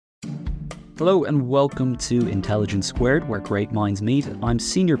Hello and welcome to Intelligence Squared, where great minds meet. I'm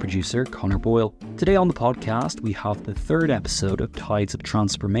senior producer Connor Boyle. Today on the podcast, we have the third episode of Tides of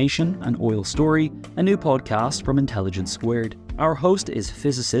Transformation, an oil story, a new podcast from Intelligence Squared. Our host is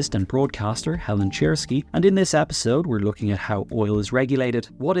physicist and broadcaster Helen Czerski, and in this episode, we're looking at how oil is regulated,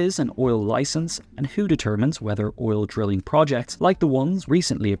 what is an oil license, and who determines whether oil drilling projects, like the ones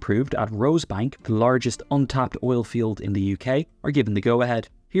recently approved at Rosebank, the largest untapped oil field in the UK, are given the go-ahead.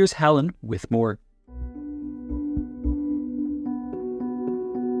 Here's Helen with more.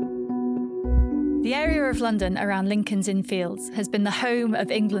 The area of London around Lincoln's Inn Fields has been the home of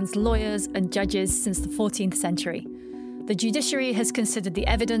England's lawyers and judges since the 14th century. The judiciary has considered the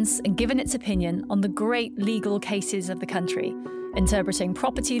evidence and given its opinion on the great legal cases of the country, interpreting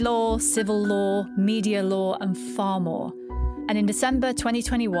property law, civil law, media law, and far more. And in December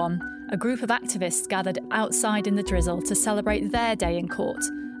 2021, a group of activists gathered outside in the drizzle to celebrate their day in court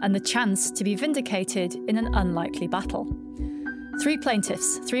and the chance to be vindicated in an unlikely battle. Three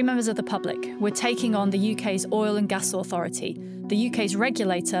plaintiffs, three members of the public, were taking on the UK's Oil and Gas Authority, the UK's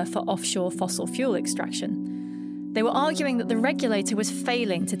regulator for offshore fossil fuel extraction. They were arguing that the regulator was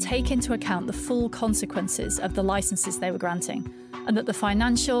failing to take into account the full consequences of the licences they were granting, and that the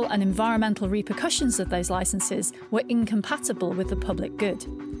financial and environmental repercussions of those licences were incompatible with the public good.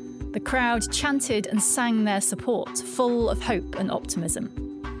 The crowd chanted and sang their support, full of hope and optimism.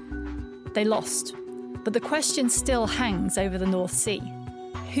 They lost, but the question still hangs over the North Sea.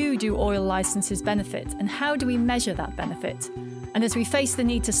 Who do oil licences benefit, and how do we measure that benefit? And as we face the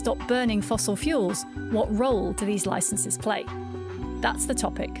need to stop burning fossil fuels, what role do these licences play? That's the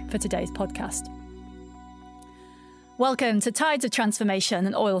topic for today's podcast. Welcome to Tides of Transformation,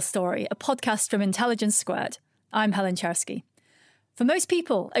 an oil story, a podcast from Intelligence Squared. I'm Helen Czerski. For most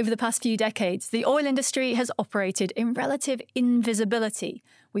people, over the past few decades, the oil industry has operated in relative invisibility.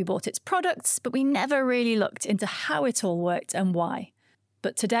 We bought its products, but we never really looked into how it all worked and why.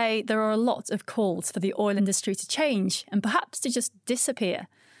 But today, there are a lot of calls for the oil industry to change and perhaps to just disappear.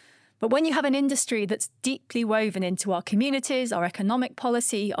 But when you have an industry that's deeply woven into our communities, our economic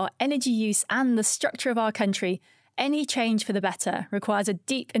policy, our energy use, and the structure of our country, any change for the better requires a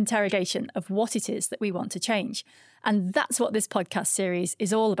deep interrogation of what it is that we want to change. And that's what this podcast series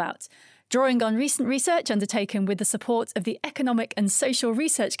is all about. Drawing on recent research undertaken with the support of the Economic and Social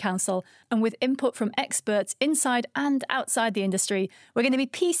Research Council and with input from experts inside and outside the industry, we're going to be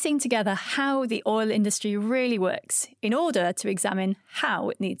piecing together how the oil industry really works in order to examine how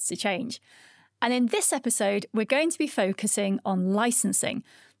it needs to change. And in this episode, we're going to be focusing on licensing,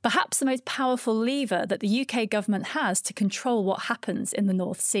 perhaps the most powerful lever that the UK government has to control what happens in the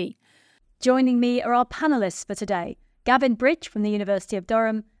North Sea. Joining me are our panellists for today, Gavin Bridge from the University of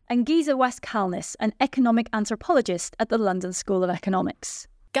Durham and Giza West-Kalnis, an economic anthropologist at the London School of Economics.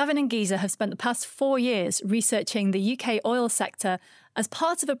 Gavin and Giza have spent the past 4 years researching the UK oil sector as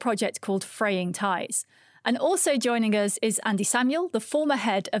part of a project called Fraying Ties. And also joining us is Andy Samuel, the former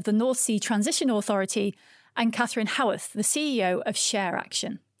head of the North Sea Transition Authority, and Catherine Howarth, the CEO of Share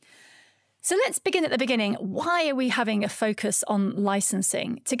Action. So let's begin at the beginning. Why are we having a focus on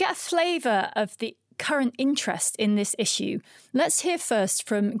licensing? To get a flavour of the current interest in this issue, let's hear first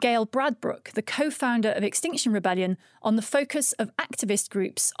from Gail Bradbrook, the co-founder of Extinction Rebellion, on the focus of activist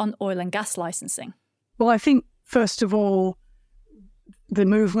groups on oil and gas licensing. Well, I think, first of all, the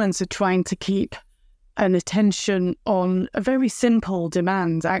movements are trying to keep an attention on a very simple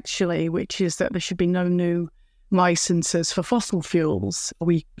demand, actually, which is that there should be no new licenses for fossil fuels.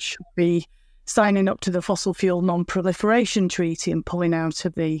 We should be signing up to the Fossil Fuel Non-Proliferation Treaty and pulling out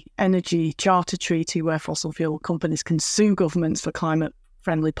of the Energy Charter Treaty, where fossil fuel companies can sue governments for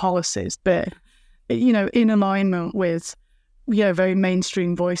climate-friendly policies. But, in alignment with, very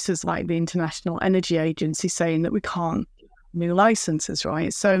mainstream voices like the International Energy Agency saying that we can't new licenses,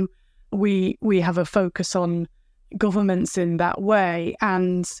 right? So we have a focus on governments in that way,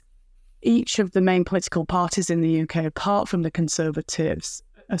 and each of the main political parties in the UK, apart from the Conservatives,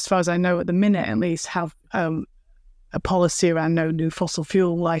 as far as I know at the minute at least, have a policy around no new fossil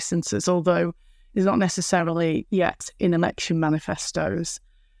fuel licenses, although it's not necessarily yet in election manifestos.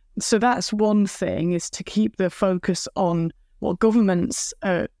 So that's one thing, is to keep the focus on what governments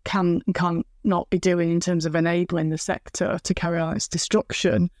can and can't not be doing in terms of enabling the sector to carry out its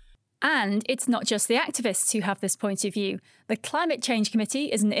destruction. And it's not just the activists who have this point of view. The Climate Change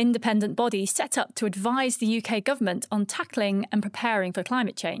Committee is an independent body set up to advise the UK government on tackling and preparing for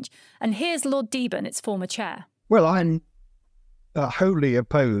climate change. And here's Lord Deben, its former chair. Well, I'm wholly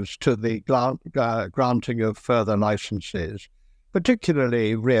opposed to the granting of further licences,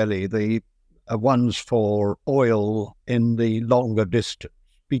 particularly really the ones for oil in the longer distance,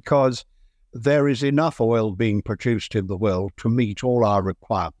 because there is enough oil being produced in the world to meet all our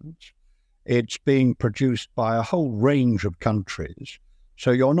requirements. It's being produced by a whole range of countries.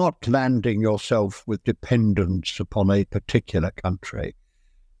 So you're not landing yourself with dependence upon a particular country.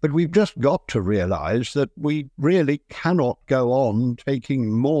 But we've just got to realize that we really cannot go on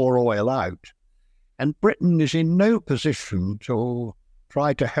taking more oil out. And Britain is in no position to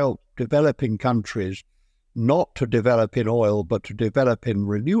try to help developing countries not to develop in oil, but to develop in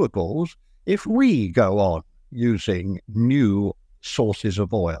renewables if we go on using new sources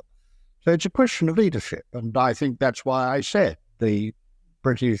of oil. So it's a question of leadership. And I think that's why I said the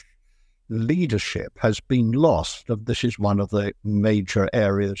British leadership has been lost, and this is one of the major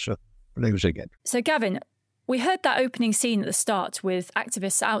areas of losing it. So, Gavin, we heard that opening scene at the start with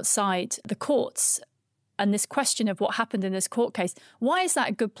activists outside the courts and this question of what happened in this court case. Why is that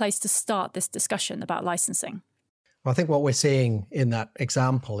a good place to start this discussion about licensing? Well, I think what we're seeing in that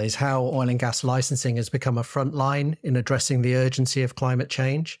example is how oil and gas licensing has become a front line in addressing the urgency of climate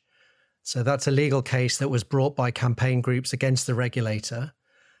change. So that's a legal case that was brought by campaign groups against the regulator.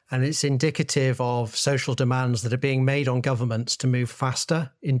 And it's indicative of social demands that are being made on governments to move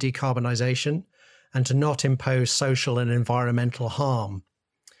faster in decarbonisation and to not impose social and environmental harm.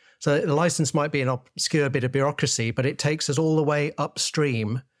 So the licence might be an obscure bit of bureaucracy, but it takes us all the way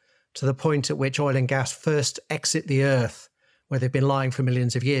upstream to the point at which oil and gas first exit the earth, where they've been lying for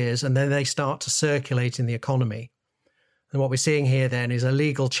millions of years, and then they start to circulate in the economy. And what we're seeing here then is a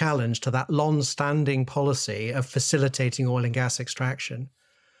legal challenge to that long-standing policy of facilitating oil and gas extraction.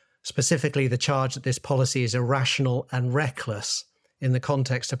 Specifically, the charge that this policy is irrational and reckless in the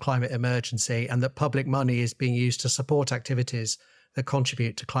context of climate emergency, and that public money is being used to support activities that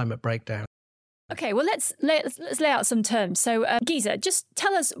contribute to climate breakdown. Okay, well, let's lay out some terms. So, Geezer, just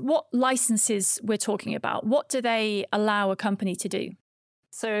tell us what licenses we're talking about. What do they allow a company to do?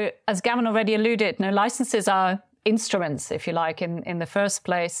 So, as Gavin already alluded, licenses are instruments, if you like, in the first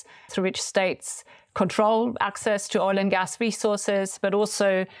place, through which states control access to oil and gas resources, but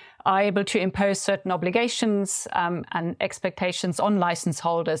also are able to impose certain obligations and expectations on license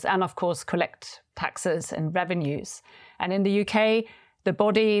holders, and of course collect taxes and revenues. And in the UK, the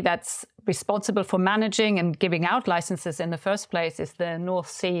body that's responsible for managing and giving out licenses in the first place is the North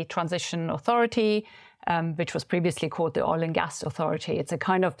Sea Transition Authority, which was previously called the Oil and Gas Authority. It's a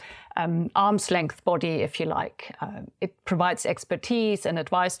kind of arm's length body, if you like. It provides expertise and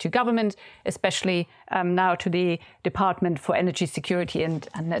advice to government, especially now to the Department for Energy Security and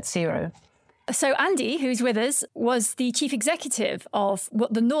Net Zero. So Andy, who's with us, was the chief executive of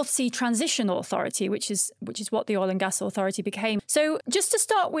what the North Sea Transition Authority, which is what the Oil and Gas Authority became. So just to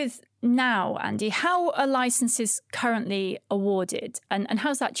start with now, Andy, how are licenses currently awarded and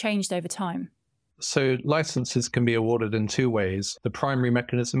how's that changed over time? So licenses can be awarded in two ways. The primary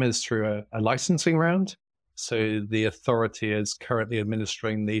mechanism is through a licensing round. So the authority is currently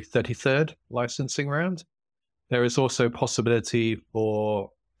administering the 33rd licensing round. There is also possibility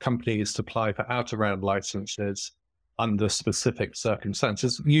for companies to apply for out-of-round licenses under specific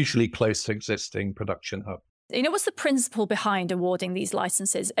circumstances, usually close to existing production hubs. What's the principle behind awarding these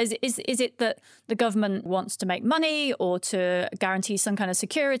licenses? Is it that the government wants to make money or to guarantee some kind of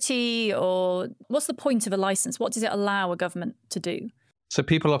security? Or what's the point of a license? What does it allow a government to do? So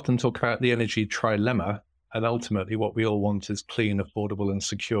people often talk about the energy trilemma, and ultimately what we all want is clean, affordable and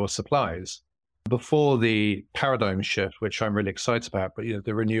secure supplies. Before the paradigm shift, which I'm really excited about, but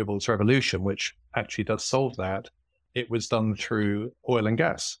the renewables revolution, which actually does solve that, it was done through oil and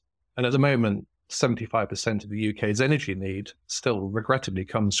gas. And at the moment, 75% of the UK's energy need still regrettably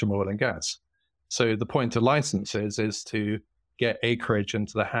comes from oil and gas. So the point of licenses is to get acreage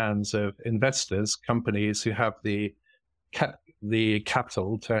into the hands of investors, companies who have the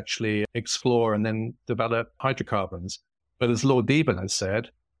capital to actually explore and then develop hydrocarbons. But as Lord Deben has said,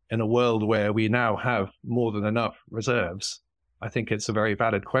 in a world where we now have more than enough reserves, I think it's a very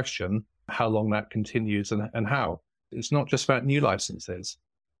valid question how long that continues and how. It's not just about new licenses.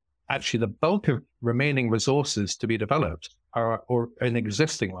 Actually, the bulk of remaining resources to be developed are in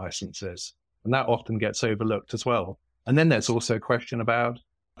existing licenses, and that often gets overlooked as well. And then there's also a question about,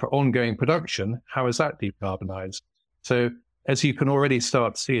 for ongoing production, how is that decarbonized? So as you can already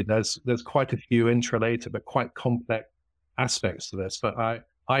start to see, there's quite a few interrelated but quite complex aspects to this. But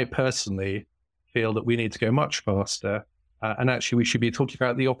I personally feel that we need to go much faster, and actually we should be talking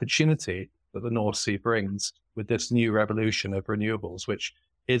about the opportunity that the North Sea brings with this new revolution of renewables, which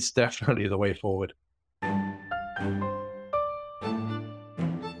is definitely the way forward.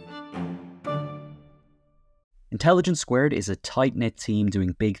 Intelligence Squared is a tight-knit team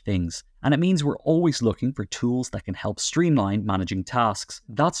doing big things, And it means we're always looking for tools that can help streamline managing tasks.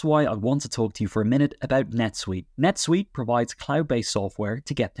 That's why I want to talk to you for a minute about NetSuite. NetSuite provides cloud-based software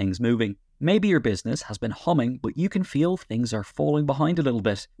to get things moving. Maybe your business has been humming, but you can feel things are falling behind a little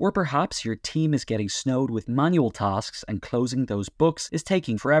bit. Or perhaps your team is getting snowed with manual tasks and closing those books is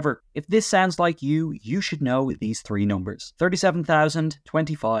taking forever. If this sounds like you, you should know these three numbers: 37,000,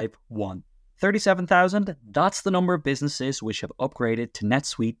 25, 1. 37,000, that's the number of businesses which have upgraded to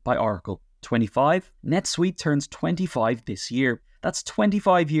NetSuite by Oracle. 25, NetSuite turns 25 this year. That's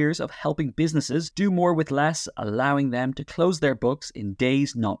 25 years of helping businesses do more with less, allowing them to close their books in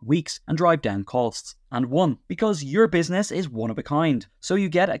days, not weeks, and drive down costs. And 1, because your business is one of a kind. So you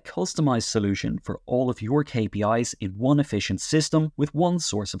get a customized solution for all of your KPIs in one efficient system with one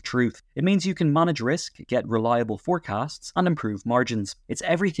source of truth. It means you can manage risk, get reliable forecasts, and improve margins. It's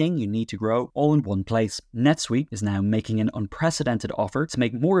everything you need to grow all in one place. NetSuite is now making an unprecedented offer to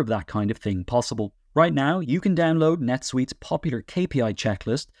make more of that kind of thing possible. Right now, you can download NetSuite's popular KPI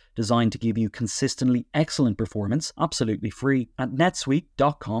checklist designed to give you consistently excellent performance absolutely free at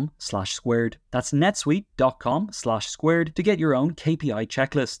netsuite.com/squared. That's netsuite.com/squared to get your own KPI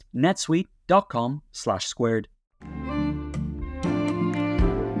checklist. netsuite.com/squared.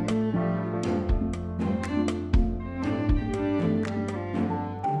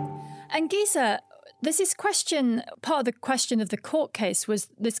 And Geeza, there's this question, part of the question of the court case was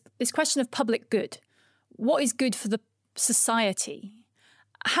this question of public good. What is good for the society?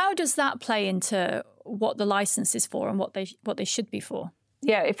 How does that play into what the license is for and what they should be for?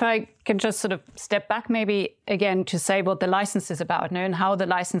 Yeah, if I can just sort of step back maybe again to say what the license is about, and how the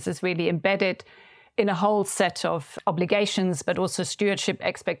license is really embedded in a whole set of obligations, but also stewardship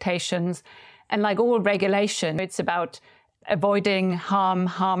expectations. And like all regulation, it's about avoiding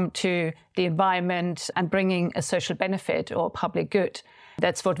harm to the environment and bringing a social benefit or public good.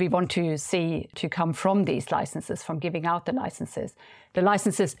 That's what we want to see to come from these licenses, from giving out the licenses. The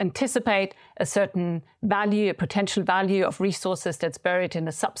licenses anticipate a certain value, a potential value of resources that's buried in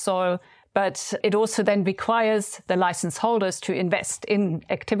the subsoil, but it also then requires the license holders to invest in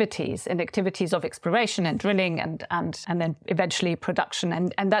activities of exploration and drilling and then eventually production.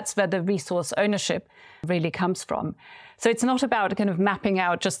 And that's where the resource ownership really comes from. So it's not about kind of mapping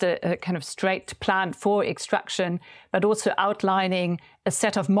out just a kind of straight plan for extraction, but also outlining a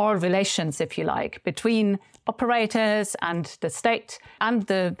set of moral relations, if you like, between operators and the state and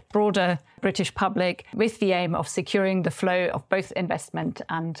the broader British public, with the aim of securing the flow of both investment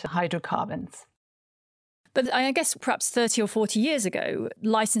and hydrocarbons. But I guess perhaps 30 or 40 years ago,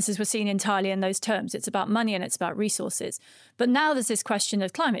 licenses were seen entirely in those terms. It's about money and it's about resources. But now there's this question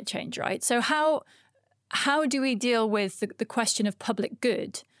of climate change, right? So how do we deal with the question of public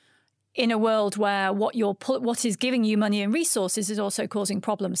good in a world where what is giving you money and resources is also causing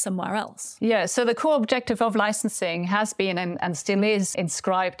problems somewhere else? Yeah, so the core objective of licensing has been and still is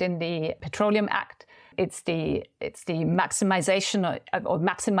inscribed in the Petroleum Act. It's the maximization or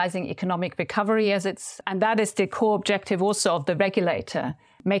maximizing economic recovery and that is the core objective also of the regulator,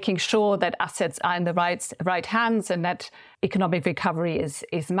 making sure that assets are in the right hands and that economic recovery is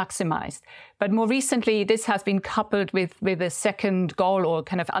maximized. But more recently, this has been coupled with a second goal, or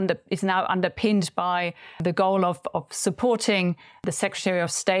kind of is now underpinned by the goal of supporting the Secretary of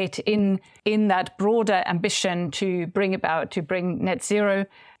State in that broader ambition to bring net zero.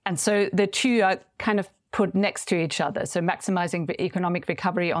 And so the two are kind of put next to each other. So maximizing the economic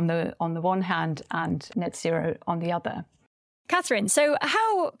recovery on the one hand and net zero on the other. Catherine, so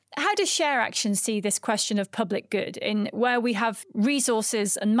how does ShareAction see this question of public good in where we have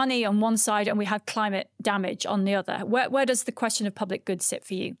resources and money on one side and we have climate damage on the other? Where does the question of public good sit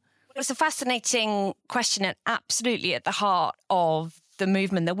for you? It's a fascinating question and absolutely at the heart of the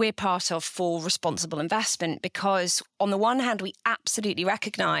movement that we're part of for responsible investment, because on the one hand, we absolutely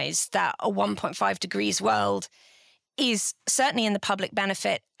recognise that a 1.5 degrees world is certainly in the public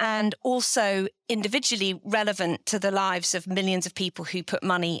benefit and also individually relevant to the lives of millions of people who put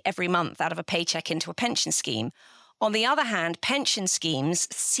money every month out of a paycheck into a pension scheme. On the other hand, pension schemes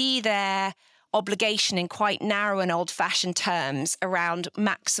see their obligation in quite narrow and old-fashioned terms around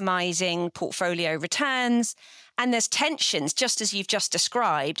maximising portfolio returns. And there's tensions, just as you've just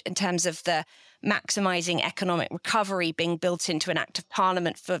described, in terms of the maximising economic recovery being built into an Act of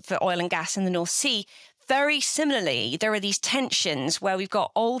Parliament for oil and gas in the North Sea. Very similarly, there are these tensions where we've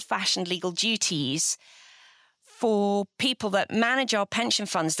got old-fashioned legal duties for people that manage our pension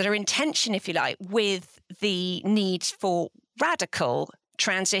funds that are in tension, if you like, with the need for radical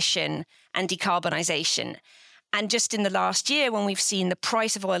transition and decarbonisation. And just in the last year, when we've seen the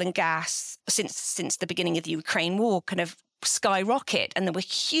price of oil and gas since the beginning of the Ukraine war kind of skyrocket, and there were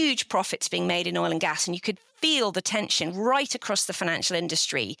huge profits being made in oil and gas. And you could feel the tension right across the financial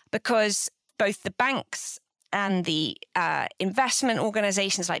industry, because both the banks and the investment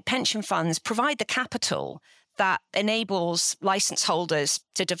organizations like pension funds provide the capital that enables license holders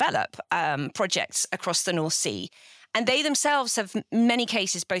to develop projects across the North Sea. And they themselves have, in many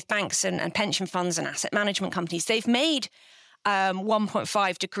cases, both banks and pension funds and asset management companies, they've made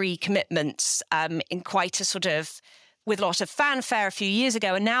 1.5 degree commitments in quite a sort of, with a lot of fanfare a few years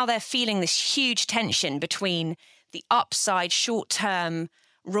ago. And now they're feeling this huge tension between the upside short-term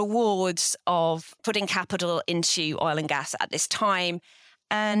rewards of putting capital into oil and gas at this time,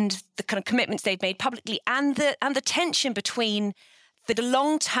 and the kind of commitments they've made publicly, and the tension between the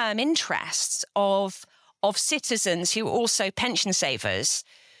long-term interests of citizens who are also pension savers,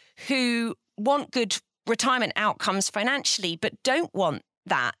 who want good retirement outcomes financially, but don't want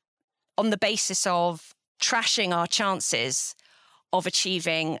that on the basis of trashing our chances of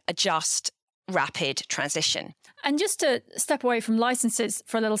achieving a just, rapid transition. And just to step away from licenses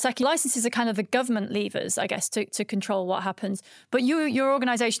for a little second, licenses are kind of the government levers, I guess, to control what happens. But your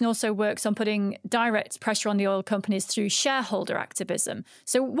organisation also works on putting direct pressure on the oil companies through shareholder activism.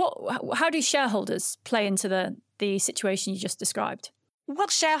 So how do shareholders play into the situation you just described? Well,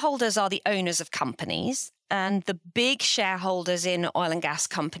 shareholders are the owners of companies, and the big shareholders in oil and gas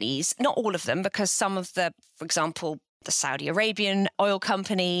companies, not all of them, because some of the, for example, the Saudi Arabian oil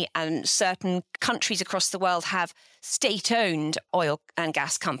company and certain countries across the world have state-owned oil and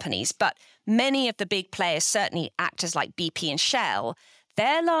gas companies. But many of the big players, certainly actors like BP and Shell,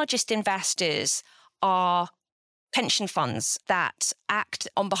 their largest investors are pension funds that act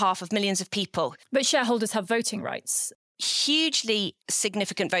on behalf of millions of people. But shareholders have voting rights. Hugely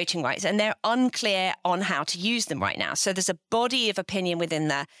significant voting rights, and they're unclear on how to use them right now. So there's a body of opinion within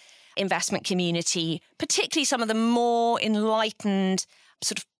the investment community, particularly some of the more enlightened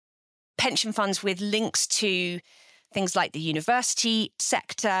sort of pension funds with links to things like the university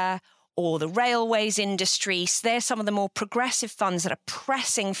sector or the railways industry. So they're some of the more progressive funds that are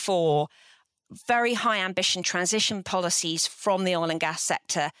pressing for very high ambition transition policies from the oil and gas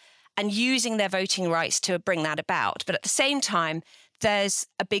sector and using their voting rights to bring that about. But at the same time, there's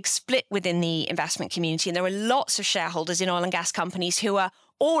a big split within the investment community, and there are lots of shareholders in oil and gas companies who are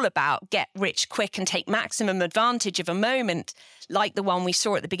all about get rich quick and take maximum advantage of a moment like the one we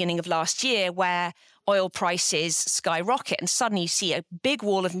saw at the beginning of last year, where oil prices skyrocket and suddenly you see a big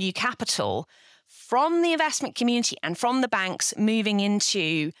wall of new capital from the investment community and from the banks moving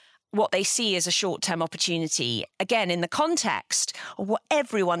into what they see as a short-term opportunity, again, in the context of what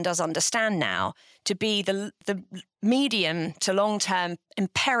everyone does understand now to be the medium to long-term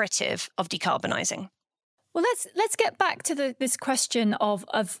imperative of decarbonising. Well, let's get back to this question of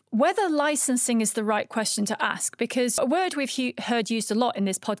whether licensing is the right question to ask, because a word we've heard used a lot in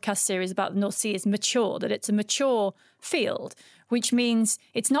this podcast series about the North Sea is mature, that it's a mature field, which means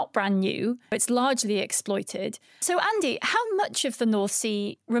it's not brand new, it's largely exploited. So, Andy, how much of the North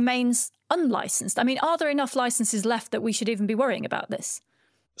Sea remains unlicensed? I mean, are there enough licenses left that we should even be worrying about this?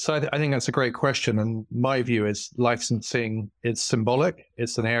 So I think that's a great question. And my view is licensing is symbolic.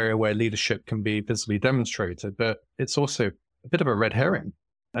 It's an area where leadership can be visibly demonstrated, but it's also a bit of a red herring.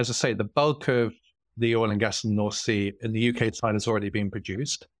 As I say, the bulk of the oil and gas in the North Sea in the UK side has already been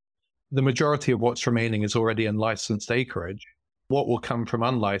produced. The majority of what's remaining is already in licensed acreage. What will come from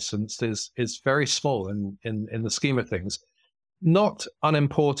unlicensed is very small in the scheme of things. Not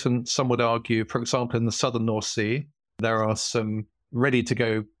unimportant, some would argue. For example, in the southern North Sea, there are some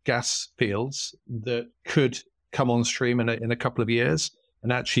ready-to-go gas fields that could come on stream in a couple of years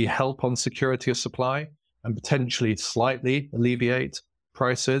and actually help on security of supply and potentially slightly alleviate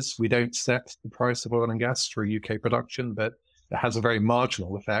prices. We don't set the price of oil and gas through UK production, but it has a very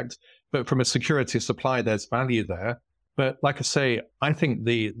marginal effect. But from a security of supply, there's value there. But like I say, I think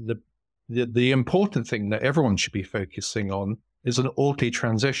the important thing that everyone should be focusing on is an orderly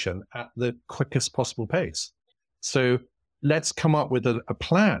transition at the quickest possible pace. So let's come up with a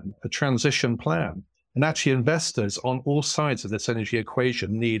plan, a transition plan. And actually investors on all sides of this energy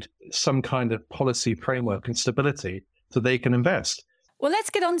equation need some kind of policy framework and stability so they can invest. Well,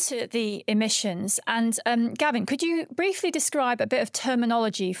 let's get on to the emissions. And Gavin, could you briefly describe a bit of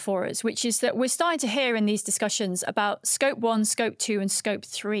terminology for us, which is that we're starting to hear in these discussions about Scope 1, Scope 2 and Scope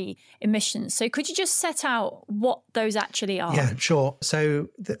 3 emissions. So could you just set out what those actually are? Yeah, sure. So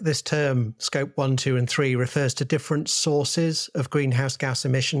this term, Scope 1, 2 and 3, refers to different sources of greenhouse gas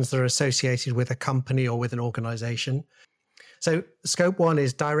emissions that are associated with a company or with an organisation. So Scope 1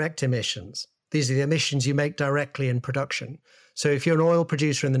 is direct emissions. These are the emissions you make directly in production. So if you're an oil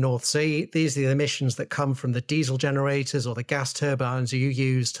producer in the North Sea, these are the emissions that come from the diesel generators or the gas turbines you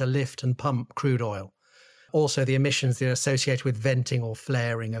use to lift and pump crude oil. Also the emissions that are associated with venting or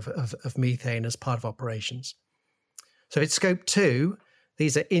flaring of methane as part of operations. So if it's Scope 2,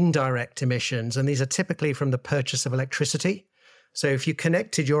 these are indirect emissions, and these are typically from the purchase of electricity. So if you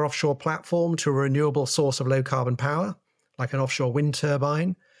connected your offshore platform to a renewable source of low carbon power, like an offshore wind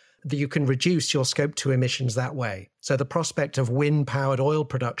turbine, that you can reduce your Scope 2 emissions that way. So the prospect of wind-powered oil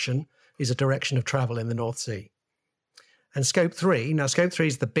production is a direction of travel in the North Sea. And Scope 3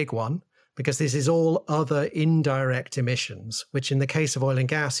 is the big one, because this is all other indirect emissions, which in the case of oil and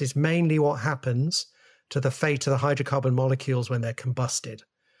gas is mainly what happens to the fate of the hydrocarbon molecules when they're combusted.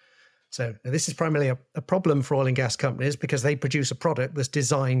 So this is primarily a problem for oil and gas companies because they produce a product that's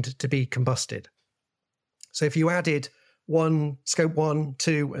designed to be combusted. So if you added Scope 1,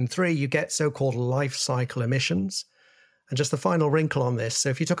 2, and 3, you get so-called life cycle emissions. And just the final wrinkle on this, so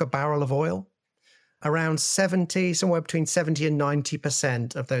if you took a barrel of oil, around somewhere between 70 and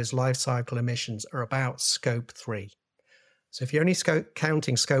 90% of those life cycle emissions are about Scope 3. So if you're only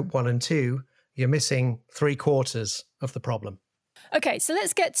counting Scope 1 and 2, you're missing 3/4 of the problem. Okay, so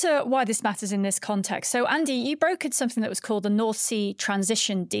let's get to why this matters in this context. So Andy, you brokered something that was called the North Sea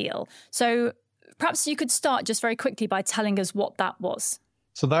Transition Deal. So perhaps you could start just very quickly by telling us what that was.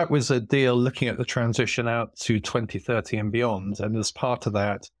 So that was a deal looking at the transition out to 2030 and beyond. And as part of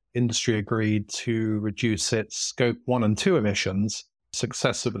that, industry agreed to reduce its Scope 1 and 2 emissions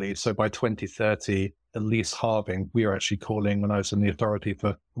successively. So by 2030, at least halving. We were actually calling, when I was in the authority,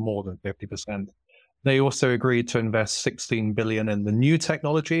 for more than 50%. They also agreed to invest 16 billion in the new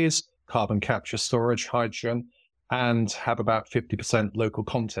technologies, carbon capture, storage, hydrogen, and have about 50% local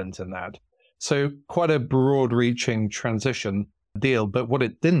content in that. So quite a broad-reaching transition deal. But what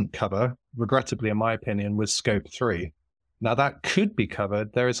it didn't cover, regrettably in my opinion, was Scope 3. Now that could be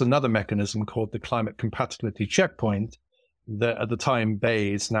covered. There is another mechanism called the Climate Compatibility Checkpoint that at the time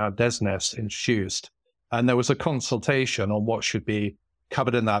BEIS, now DESNZ, introduced. And there was a consultation on what should be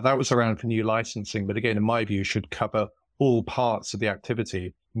covered in that. That was around for new licensing, but again, in my view, should cover all parts of the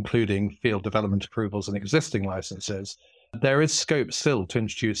activity, including field development approvals and existing licenses. There is scope still to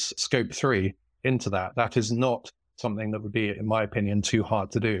introduce Scope 3 into that. That is not something that would be, in my opinion, too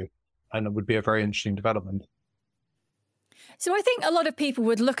hard to do, and it would be a very interesting development. So I think a lot of people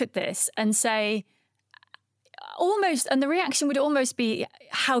would look at this and say, and the reaction would almost be,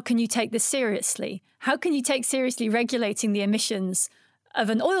 how can you take this seriously? How can you take seriously regulating the emissions of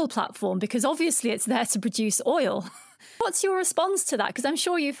an oil platform? Because obviously it's there to produce oil. What's your response to that? Because I'm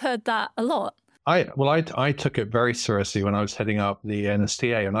sure you've heard that a lot. I took it very seriously when I was heading up the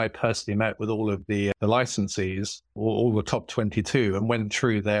NSTA, and I personally met with all of the licensees, all the top 22, and went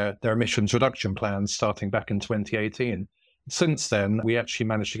through their emissions reduction plans starting back in 2018. Since then, we actually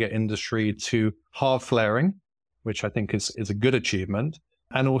managed to get industry to halve flaring, which I think is a good achievement,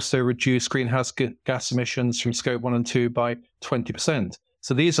 and also reduce greenhouse gas emissions from Scope 1 and 2 by 20%.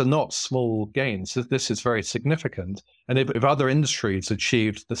 So these are not small gains. This is very significant. And if other industries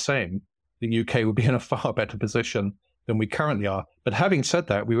achieved the same, the UK would be in a far better position than we currently are. But having said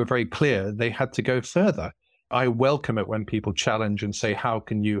that, we were very clear they had to go further. I welcome it when people challenge and say, how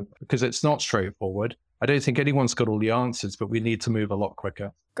can you? Because it's not straightforward. I don't think anyone's got all the answers, but we need to move a lot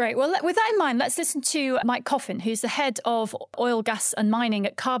quicker. Great. Well, with that in mind, let's listen to Mike Coffin, who's the head of oil, gas and mining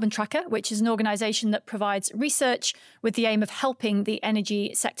at Carbon Tracker, which is an organisation that provides research with the aim of helping the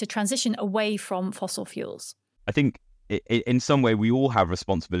energy sector transition away from fossil fuels. I think in some way we all have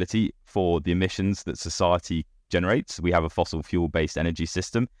responsibility for the emissions that society generates. We have a fossil fuel-based energy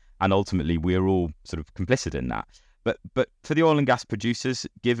system, and ultimately we're all sort of complicit in that. But for the oil and gas producers,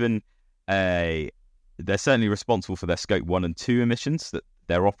 given they're certainly responsible for their Scope 1 and 2 emissions,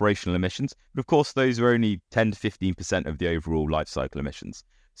 their operational emissions. But of course, those are only 10 to 15% of the overall life cycle emissions.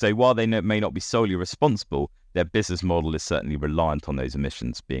 So while they may not be solely responsible, their business model is certainly reliant on those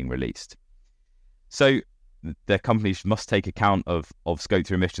emissions being released. So their companies must take account of Scope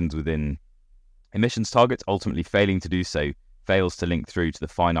 3 emissions within emissions targets. Ultimately, failing to do so fails to link through to the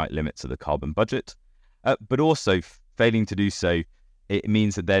finite limits of the carbon budget. But also failing to do so, it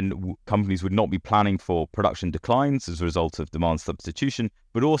means that then companies would not be planning for production declines as a result of demand substitution,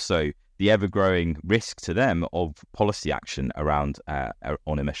 but also the ever-growing risk to them of policy action around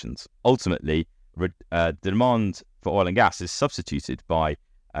on emissions. Ultimately, demand for oil and gas is substituted by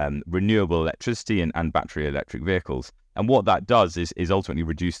renewable electricity and battery electric vehicles. And what that does is ultimately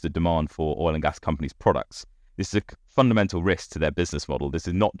reduce the demand for oil and gas companies' products. This is a fundamental risk to their business model. This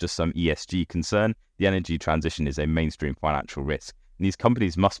is not just some ESG concern. The energy transition is a mainstream financial risk. And these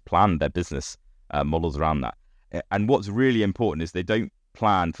companies must plan their business models around that. And what's really important is they don't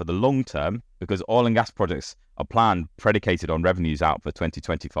plan for the long term, because oil and gas projects are planned predicated on revenues out for 20,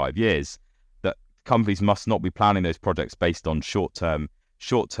 25 years, that companies must not be planning those projects based on short-term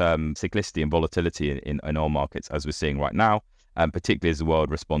cyclicity and volatility in oil markets, as we're seeing right now, particularly as the world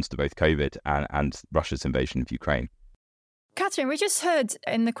responds to both COVID and Russia's invasion of Ukraine. Catherine, we just heard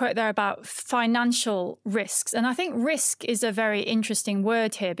in the quote there about financial risks. And I think risk is a very interesting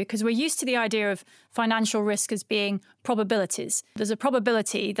word here, because we're used to the idea of financial risk as being probabilities. There's a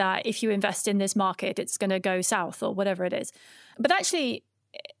probability that if you invest in this market, it's going to go south or whatever it is. But actually,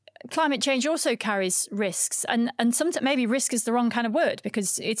 climate change also carries risks. And sometimes maybe risk is the wrong kind of word,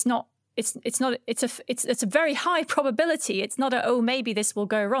 because it's a very high probability. It's not maybe this will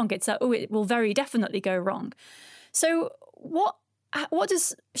go wrong. It's it will very definitely go wrong. So what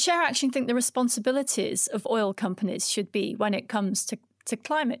does ShareAction think the responsibilities of oil companies should be when it comes to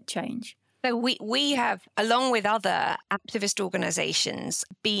climate change? So we have, along with other activist organisations,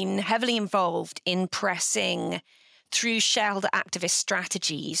 been heavily involved in pressing through shareholder activist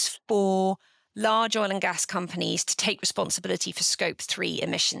strategies for large oil and gas companies to take responsibility for Scope 3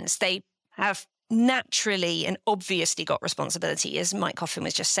 emissions. They have naturally and obviously got responsibility, as Mike Coffin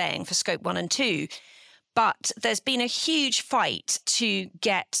was just saying, for Scope 1 and 2. But there's been a huge fight to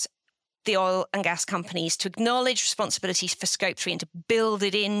get the oil and gas companies to acknowledge responsibilities for Scope 3 and to build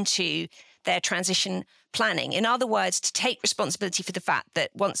it into their transition planning. In other words, to take responsibility for the fact that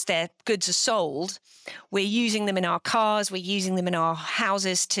once their goods are sold, we're using them in our cars, we're using them in our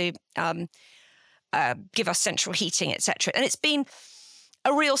houses to give us central heating, etc. And it's been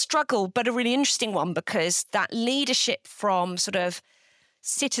a real struggle, but a really interesting one, because that leadership from sort of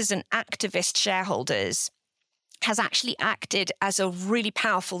citizen activist shareholders has actually acted as a really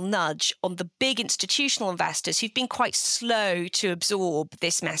powerful nudge on the big institutional investors who've been quite slow to absorb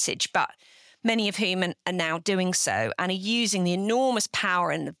this message, but many of whom are now doing so and are using the enormous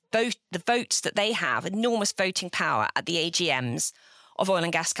power and the votes that they have, enormous voting power at the AGMs of oil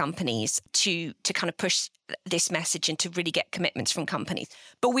and gas companies to kind of push this message and to really get commitments from companies.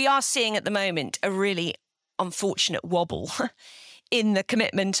 But we are seeing at the moment a really unfortunate wobble in the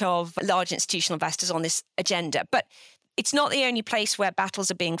commitment of large institutional investors on this agenda. But it's not the only place where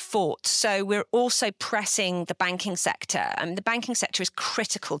battles are being fought. So we're also pressing the banking sector. I mean, the banking sector is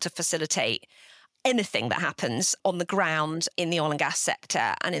critical to facilitate anything that happens on the ground in the oil and gas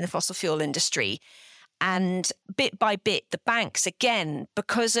sector and in the fossil fuel industry. And bit by bit, the banks, again,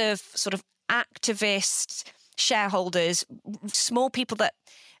 because of sort of activist shareholders, small people that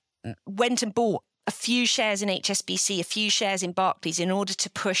went and bought a few shares in HSBC, a few shares in Barclays in order to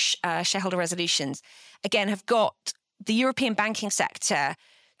push shareholder resolutions, again, have got the European banking sector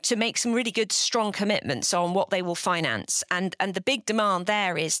to make some really good, strong commitments on what they will finance. And the big demand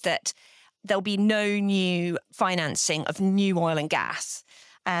there is that there'll be no new financing of new oil and gas.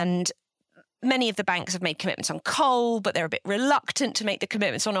 And many of the banks have made commitments on coal, but they're a bit reluctant to make the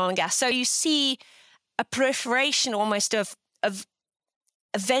commitments on oil and gas. So you see a proliferation almost of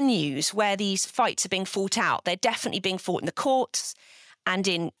venues where these fights are being fought out. They're definitely being fought in the courts and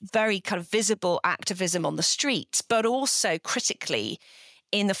in very kind of visible activism on the streets, but also critically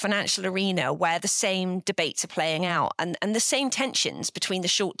in the financial arena where the same debates are playing out and the same tensions between the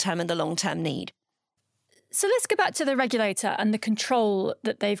short-term and the long-term need. So let's go back to the regulator and the control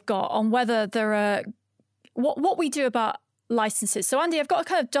that they've got on whether there are what we do about licenses. So Andy, I've got a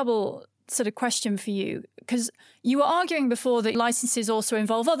kind of double sort of question for you, because you were arguing before that licenses also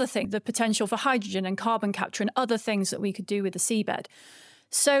involve other things, the potential for hydrogen and carbon capture and other things that we could do with the seabed.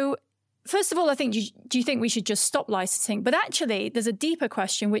 So first of all, I think, do you think we should just stop licensing? But actually, there's a deeper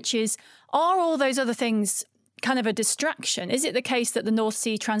question, which is, are all those other things kind of a distraction? Is it the case that the North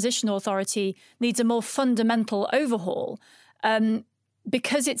Sea Transition Authority needs a more fundamental overhaul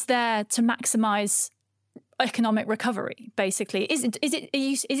because it's there to maximise economic recovery, basically? Is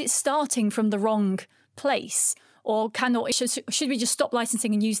it starting from the wrong place, or should we just stop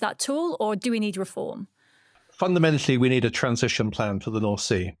licensing and use that tool, or do we need reform? Fundamentally, we need a transition plan for the North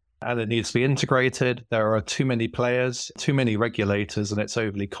Sea, and it needs to be integrated. There are too many players, too many regulators, and it's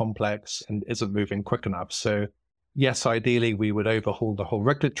overly complex and isn't moving quick enough. So yes, ideally, we would overhaul the whole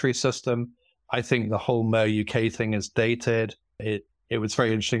regulatory system. I think the whole MER UK thing is dated. It was very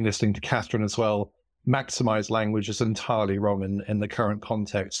interesting listening to Catherine as well. Maximize language is entirely wrong in the current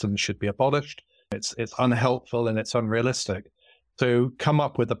context and should be abolished. It's unhelpful and it's unrealistic. So come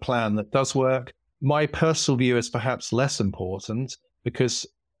up with a plan that does work. My personal view is perhaps less important, because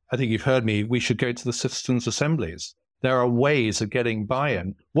I think you've heard me, we should go to the citizens' assemblies. There are ways of getting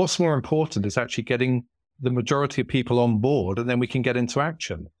buy-in. What's more important is actually getting the majority of people on board, and then we can get into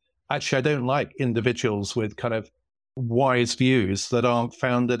action. Actually, I don't like individuals with kind of wise views that aren't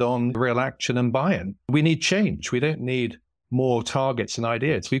founded on real action and buy-in. We need change. We don't need more targets and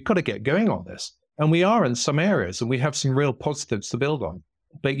ideas. We've got to get going on this. And we are in some areas, and we have some real positives to build on.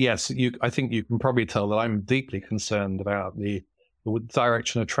 But yes, I think you can probably tell that I'm deeply concerned about the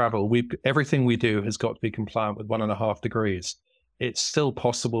direction of travel. Everything we do has got to be compliant with 1.5 degrees. It's still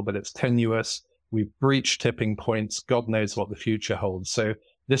possible, but it's tenuous. We've breached tipping points. God knows what the future holds. So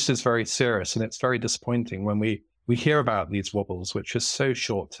this is very serious, and it's very disappointing when we hear about these wobbles, which are so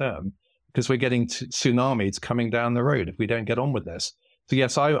short term, because we're getting tsunamis coming down the road if we don't get on with this. So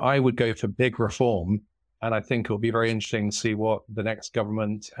yes, I would go for big reform, and I think it'll be very interesting to see what the next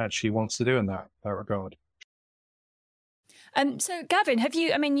government actually wants to do in that regard. So, Gavin,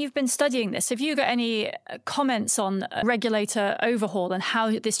 you've been studying this. Have you got any comments on regulator overhaul and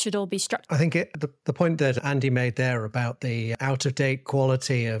how this should all be structured? I think the point that Andy made there about the out-of-date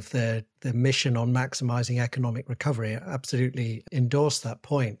quality of the mission on maximising economic recovery, I absolutely endorse that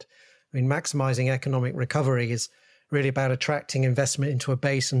point. I mean, maximising economic recovery is really about attracting investment into a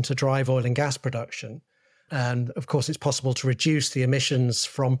basin to drive oil and gas production. And of course, it's possible to reduce the emissions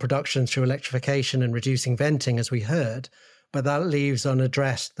from production through electrification and reducing venting, as we heard. But that leaves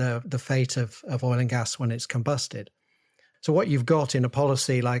unaddressed the fate of oil and gas when it's combusted. So what you've got in a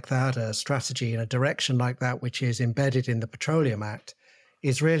policy like that, a strategy in a direction like that, which is embedded in the Petroleum Act,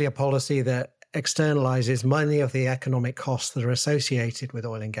 is really a policy that externalizes many of the economic costs that are associated with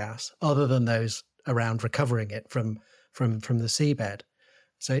oil and gas, other than those around recovering it from the seabed.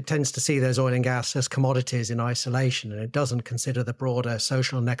 So it tends to see those oil and gas as commodities in isolation, and it doesn't consider the broader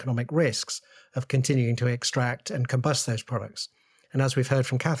social and economic risks of continuing to extract and combust those products. And as we've heard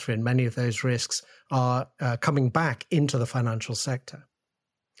from Catherine, many of those risks are coming back into the financial sector.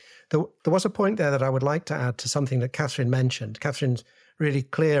 There was a point there that I would like to add to something that Catherine mentioned. Catherine's really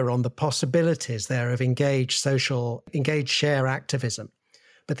clear on the possibilities there of engaged share activism.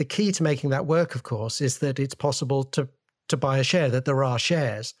 But the key to making that work, of course, is that it's possible to buy a share, that there are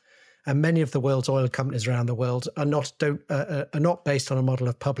shares. And many of the world's oil companies around the world are not based on a model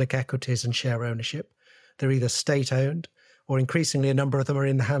of public equities and share ownership. They're either state-owned, or increasingly a number of them are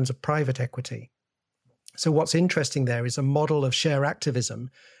in the hands of private equity. So what's interesting there is a model of share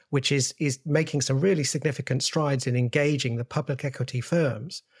activism, which is making some really significant strides in engaging the public equity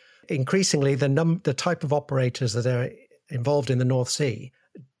firms. Increasingly, the type of operators that are involved in the North Sea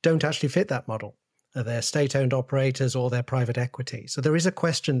don't actually fit that model. They're state-owned operators or they're private equity. So there is a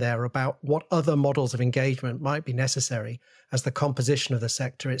question there about what other models of engagement might be necessary as the composition of the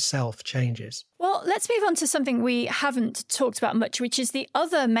sector itself changes. Well, let's move on to something we haven't talked about much, which is the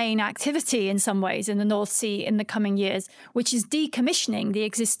other main activity in some ways in the North Sea in the coming years, which is decommissioning the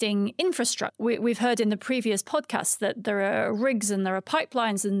existing infrastructure. We've heard in the previous podcasts that there are rigs and there are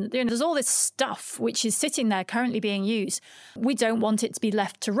pipelines and there's all this stuff which is sitting there currently being used. We don't want it to be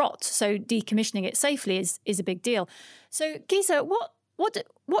left to rot, so decommissioning it safely is a big deal. So, Giza,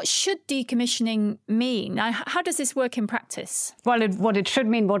 what should decommissioning mean? How does this work in practice? Well, what it should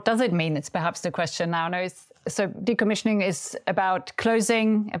mean, what does it mean? It's perhaps the question now. So decommissioning is about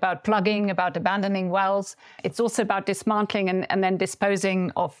closing, about plugging, about abandoning wells. It's also about dismantling and then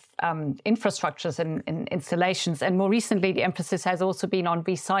disposing of infrastructures and installations. And more recently, the emphasis has also been on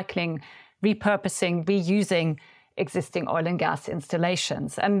recycling, repurposing, reusing existing oil and gas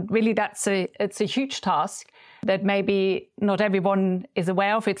installations. And really, it's a huge task that maybe not everyone is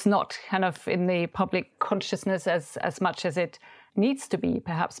aware of. It's not kind of in the public consciousness as much as it needs to be,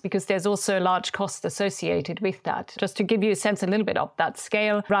 perhaps, because there's also a large cost associated with that. Just to give you a sense a little bit of that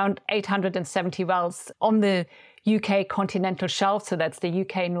scale, around 870 wells on the UK continental shelf, so that's the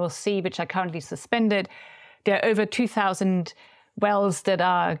UK North Sea, which are currently suspended. There are over 2,000 wells that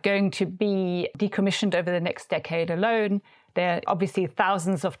are going to be decommissioned over the next decade alone. There are obviously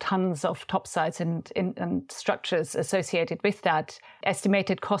thousands of tons of topsides and structures associated with that.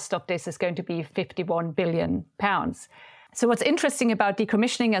 Estimated cost of this is going to be £51 billion. So what's interesting about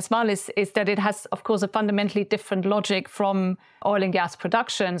decommissioning as well is that it has, of course, a fundamentally different logic from oil and gas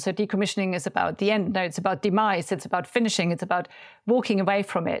production. So decommissioning is about the end. No, it's about demise. It's about finishing. It's about walking away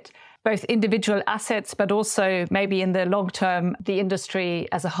from it. Both individual assets, but also maybe in the long term, the industry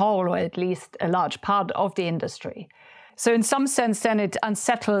as a whole, or at least a large part of the industry. So in some sense, then it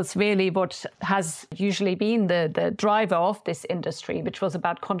unsettles really what has usually been the driver of this industry, which was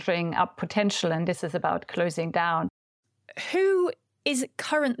about conjuring up potential, and this is about closing down. Who is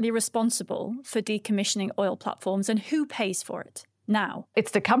currently responsible for decommissioning oil platforms and who pays for it now?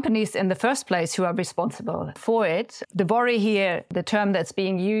 It's the companies in the first place who are responsible for it. The worry here, the term that's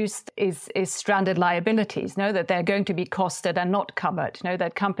being used is stranded liabilities, that they're going to be costs that are not covered,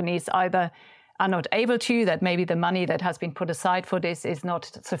 that companies either are not able to, that maybe the money that has been put aside for this is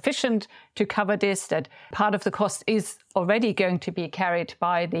not sufficient to cover this, that part of the cost is already going to be carried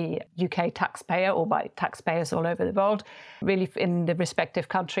by the UK taxpayer or by taxpayers all over the world, really in the respective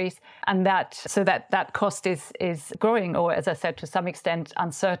countries. And that cost is growing, or as I said, to some extent,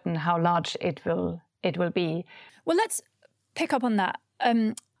 uncertain how large it will be. Well, let's pick up on that.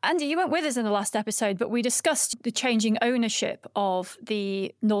 Andy, you weren't with us in the last episode, but we discussed the changing ownership of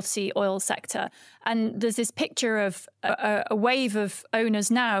the North Sea oil sector. And there's this picture of a wave of owners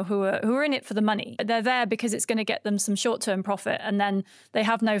now who are in it for the money. They're there because it's going to get them some short-term profit, and then they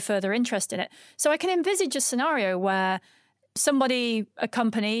have no further interest in it. So I can envisage a scenario where a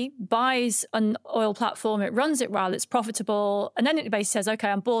company buys an oil platform, it runs it while it's profitable, and then it basically says, OK,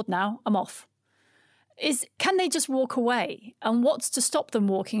 I'm bored now, I'm off. Can they just walk away? And what's to stop them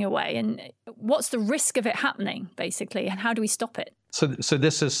walking away? And what's the risk of it happening, basically? And how do we stop it? So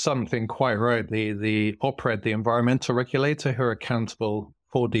this is something quite right. The OPRED, the environmental regulator who are accountable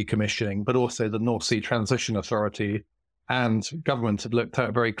for decommissioning, but also the North Sea Transition Authority and government have looked at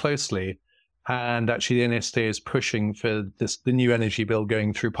it very closely. And actually the NSTA is pushing for the new energy bill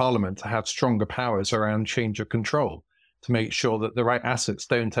going through Parliament to have stronger powers around change of control, to make sure that the right assets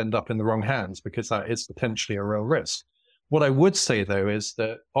don't end up in the wrong hands, because that is potentially a real risk. What I would say, though, is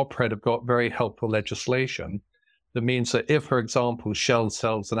that OPRED have got very helpful legislation that means that if, for example, Shell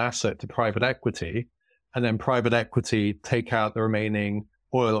sells an asset to private equity, and then private equity take out the remaining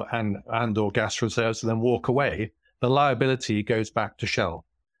oil and or gas reserves and then walk away, the liability goes back to Shell.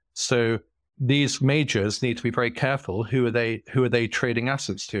 So these majors need to be very careful. Who are they trading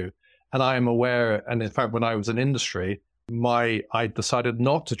assets to? And I am aware, and in fact, when I was in industry, I decided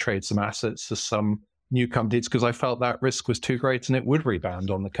not to trade some assets to some new companies because I felt that risk was too great and it would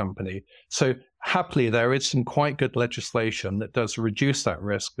rebound on the company. So happily, there is some quite good legislation that does reduce that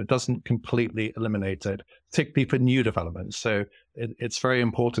risk, but doesn't completely eliminate it, particularly for new developments. So it's very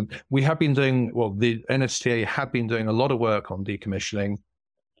important. We have been doing, the NSTA had been doing a lot of work on decommissioning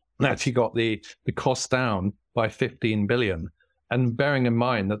and actually got the cost down by 15 billion. And bearing in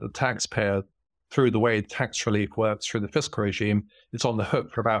mind that the taxpayer, through the way tax relief works through the fiscal regime, is on the hook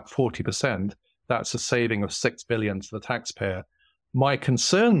for about 40%. That's a saving of 6 billion to the taxpayer. My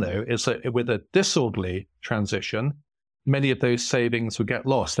concern, though, is that with a disorderly transition, many of those savings would get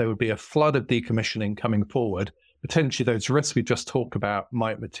lost. There would be a flood of decommissioning coming forward. Potentially those risks we just talked about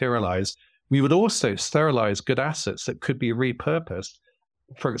might materialize. We would also sterilize good assets that could be repurposed,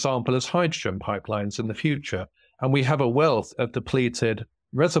 for example, as hydrogen pipelines in the future. And we have a wealth of depleted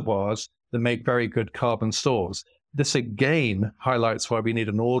reservoirs that make very good carbon stores. This again highlights why we need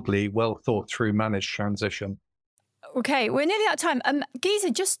an orderly, well thought through managed transition. Okay, we're nearly out of time. Geezer,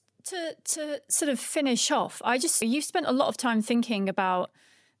 just to sort of finish off, you've spent a lot of time thinking about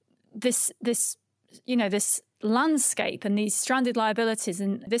this landscape and these stranded liabilities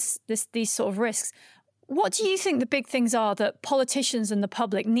and these sort of risks. What do you think the big things are that politicians and the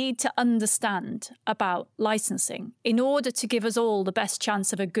public need to understand about licensing in order to give us all the best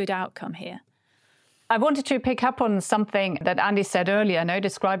chance of a good outcome here? I wanted to pick up on something that Andy said earlier,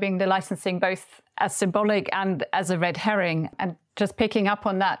 describing the licensing both as symbolic and as a red herring, and just picking up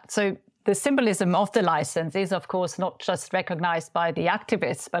on that. So the symbolism of the license is, of course, not just recognized by the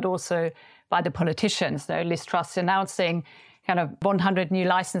activists, but also by the politicians. Liz Truss announcing kind of 100 new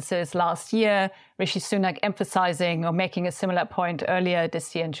licenses last year, Rishi Sunak emphasizing or making a similar point earlier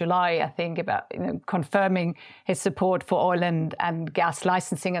this year in July, I think, about confirming his support for oil and gas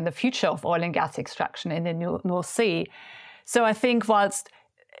licensing and the future of oil and gas extraction in the North Sea. So I think whilst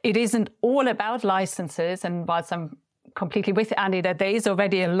it isn't all about licenses, and whilst I'm completely with Andy that there is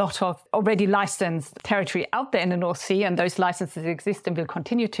already a lot of already licensed territory out there in the North Sea, and those licenses exist and will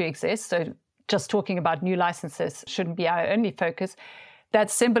continue to exist. So just talking about new licenses shouldn't be our only focus.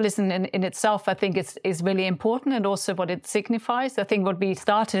 That symbolism in itself, I think, is really important, and also what it signifies. I think what we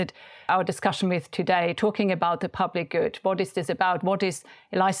started our discussion with today, talking about the public good. What is this about? What is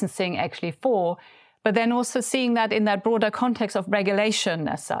licensing actually for? But then also seeing that in that broader context of regulation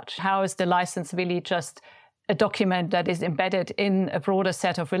as such. How is the license really just a document that is embedded in a broader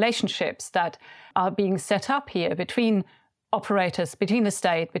set of relationships that are being set up here between operators, between the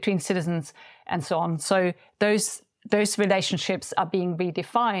state, between citizens, and so on. So those those relationships are being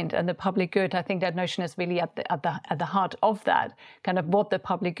redefined, and the public good, I think that notion is really at the heart of that, kind of what the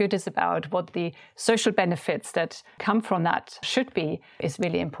public good is about, what the social benefits that come from that should be, is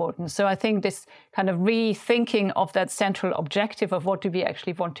really important. So I think this kind of rethinking of that central objective of what do we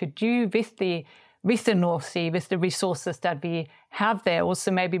actually want to do with the North Sea, with the resources that we have there,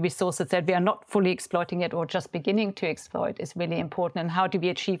 also maybe resources that we are not fully exploiting yet or just beginning to exploit, is really important. And how do we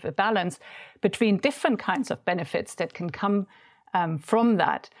achieve a balance between different kinds of benefits that can come from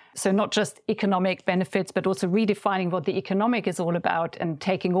that? So not just economic benefits, but also redefining what the economic is all about and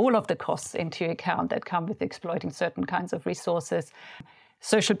taking all of the costs into account that come with exploiting certain kinds of resources.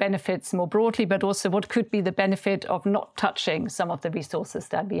 Social benefits more broadly, but also what could be the benefit of not touching some of the resources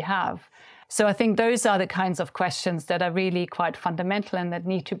that we have. So I think those are the kinds of questions that are really quite fundamental and that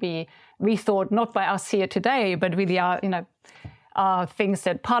need to be rethought, not by us here today, but really are things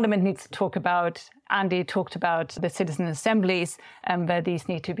that Parliament needs to talk about. Andy talked about the citizen assemblies, where these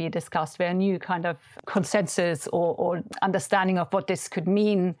need to be discussed, where a new kind of consensus or understanding of what this could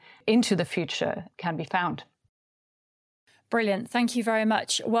mean into the future can be found. Brilliant. Thank you very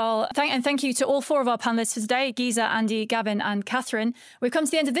much. Well, thank you to all four of our panellists for today, Geeza, Andy, Gavin and Catherine. We've come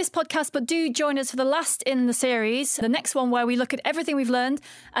to the end of this podcast, but do join us for the last in the series, the next one where we look at everything we've learned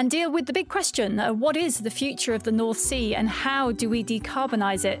and deal with the big question, what is the future of the North Sea and how do we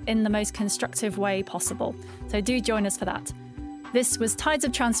decarbonise it in the most constructive way possible? So do join us for that. This was Tides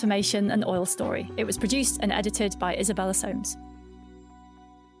of Transformation, an oil story. It was produced and edited by Isabella Soames.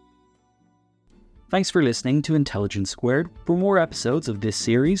 Thanks for listening to Intelligence Squared. For more episodes of this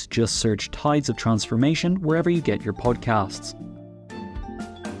series, just search Tides of Transformation wherever you get your podcasts.